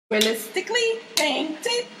Realistically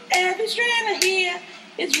painted, every strand of hair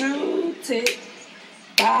is rooted.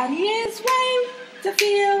 Body is way to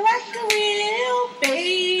feel like a real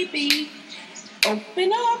baby.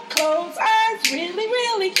 Open up, close eyes, really,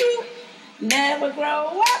 really cute. Never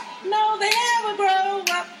grow up, no, they never grow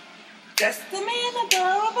up. Dress them in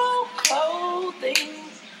adorable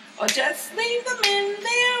clothing, or just leave them in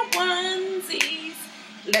their onesies.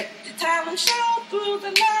 Let your talent show through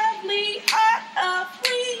the lovely art of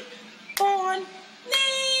reborn me.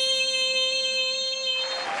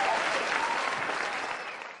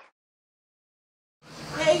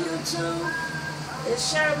 Hey YouTube,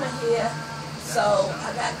 it's Sherman here. So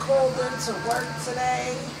I got called into work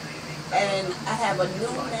today, and I have a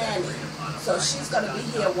new nanny. So she's gonna be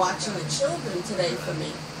here watching the children today for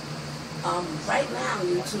me. Right now,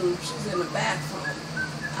 YouTube, she's in the bathroom.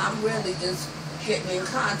 I'm really just getting in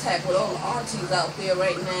contact with all the aunties out there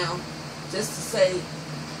right now, just to say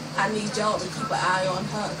I need y'all to keep an eye on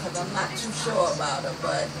her, because I'm not too sure about her,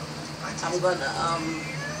 but I'm gonna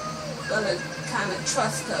kind of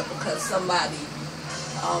trust her because somebody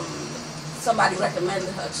recommended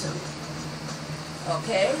her to me.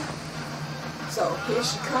 Okay? So here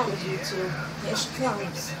she comes, YouTube. Here she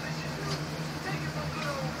comes.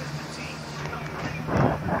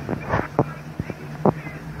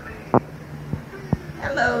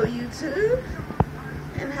 Hello, YouTube.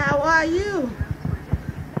 And how are you?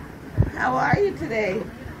 How are you today?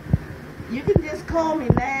 You can just call me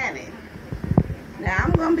Nanny. Now,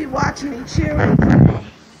 I'm going to be watching these children today.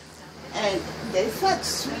 And they're such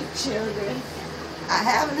sweet children. I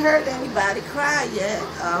haven't heard anybody cry yet.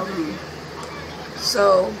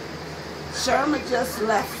 So, Sherman just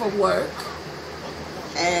left for work.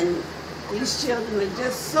 And these children are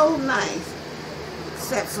just so nice.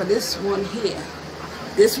 Except for this one here.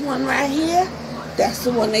 This one right here, that's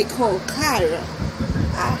the one they call Kyra.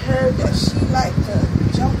 I heard that she liked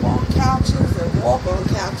to jump on couches and walk on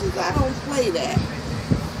couches. I don't play that.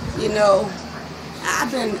 You know,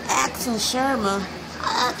 I've been asking Sherman.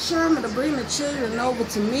 I asked Sherman to bring the children over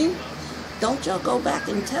to me. Don't y'all go back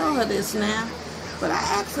and tell her this now. But I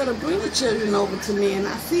asked her to bring the children over to me, and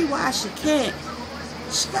I see why she can't.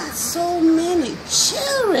 She got so many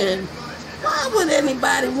children. Why would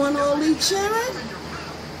anybody want all these children?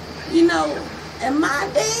 You know, in my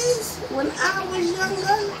days, when I was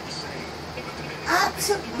younger, I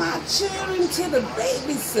took my children to the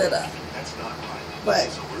babysitter. But,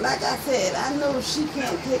 like I said, I know she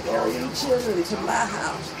can't take all these children to my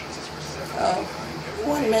house.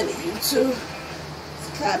 1 minute, YouTube. It's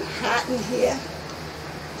kind of hot in here.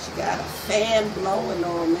 She got a fan blowing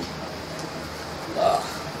on me. Oh,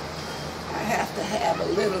 I have to have a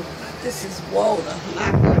little, this is water,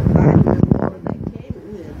 not the vitamin water that came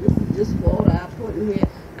in here. This is just water I put in here.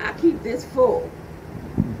 I keep this full.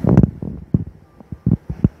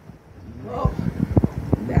 Oh,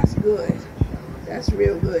 that's good. That's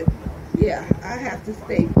real good. Yeah, I have to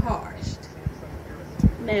stay parched.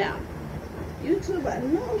 Now, YouTube, I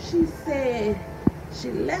know she said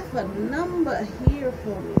she left a number here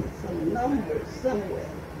for me. Some numbers somewhere.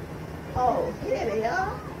 Oh, here they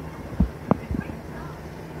are.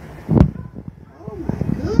 Oh my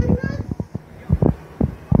goodness.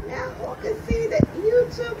 Now who can see that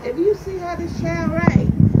YouTube? If you see how this child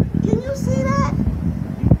write, can you see that?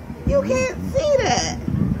 You can't see that.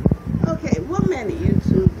 Okay, 1 minute,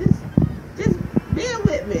 YouTube. Just bear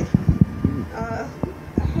with me. I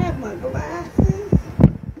have my glasses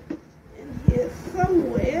in here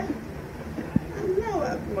somewhere. I know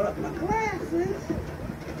I brought my glasses.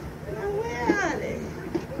 Now where are they?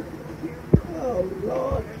 Oh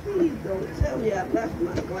Lord, please don't tell me I left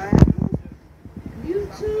my glasses.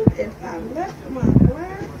 YouTube, if I left my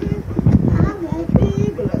glasses, I won't be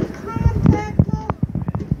able to contact her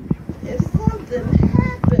if something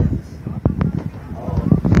happens. Oh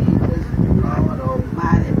Jesus, Lord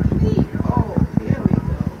Almighty, please. Oh, here we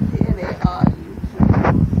go. Here they are,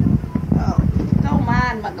 YouTube. Oh, don't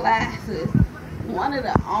mind my glasses. One of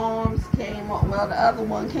the arms came off, well the other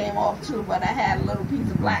one came off too, but I had a little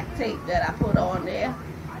piece of black tape that I put on there.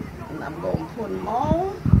 And I'm going to put them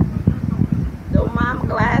on. Don't mind my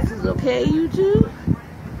glasses, okay, YouTube?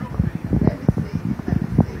 Let me see.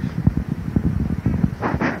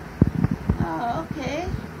 Oh, okay.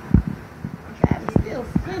 Gotta still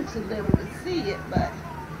cinch a little to see it, but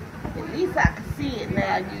at least I can see it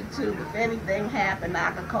now, YouTube. If anything happened,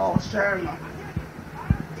 I could call Sherman.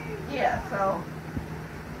 Yeah, so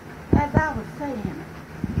as I was saying,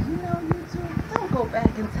 you know, YouTube, don't go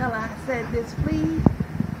back and tell her I said this, please.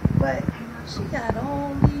 But she got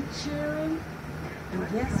all these children,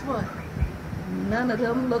 and guess what? None of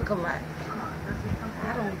them look alike.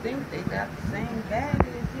 I don't think they got the same baggage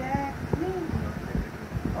as you ask me.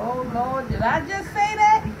 Oh Lord, did I just say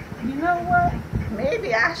that? You know what?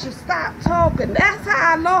 Maybe I should stop talking. That's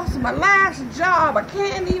how I lost my last job. I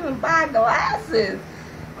can't even buy glasses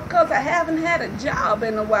because I haven't had a job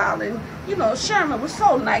in a while. And you know, Sherman was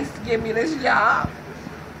so nice to give me this job.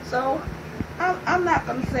 So I'm not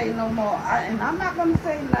going to say no more. And I'm not going to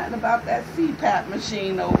say nothing about that CPAP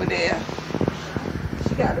machine over there.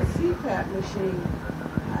 She got a CPAP machine.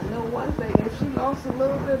 I know one thing, if she lost a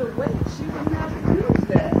little bit of weight, she wouldn't have to use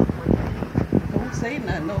that. Don't say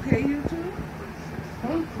nothing, okay, you two?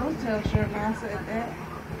 Don't tell Sherman I said that.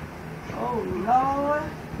 Oh, Lord.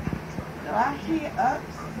 Do I hear up?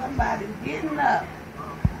 Somebody's getting up.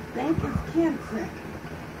 I think it's Kenton.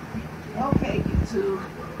 Okay, you two.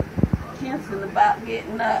 Kenton about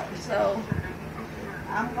getting up, so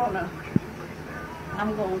I'm gonna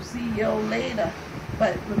see you later.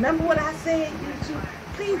 But remember what I said, you two?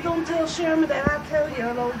 Please don't tell Sherman that I tell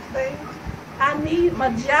you those things. I need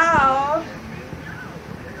my job.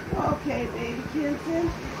 Okay, baby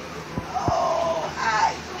Kenton. Oh,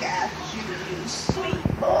 I got you, you sweet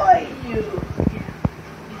boy, you.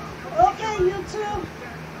 Okay, you two.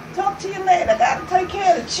 Talk to you later. Gotta take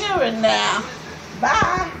care of the children now.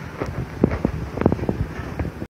 Bye.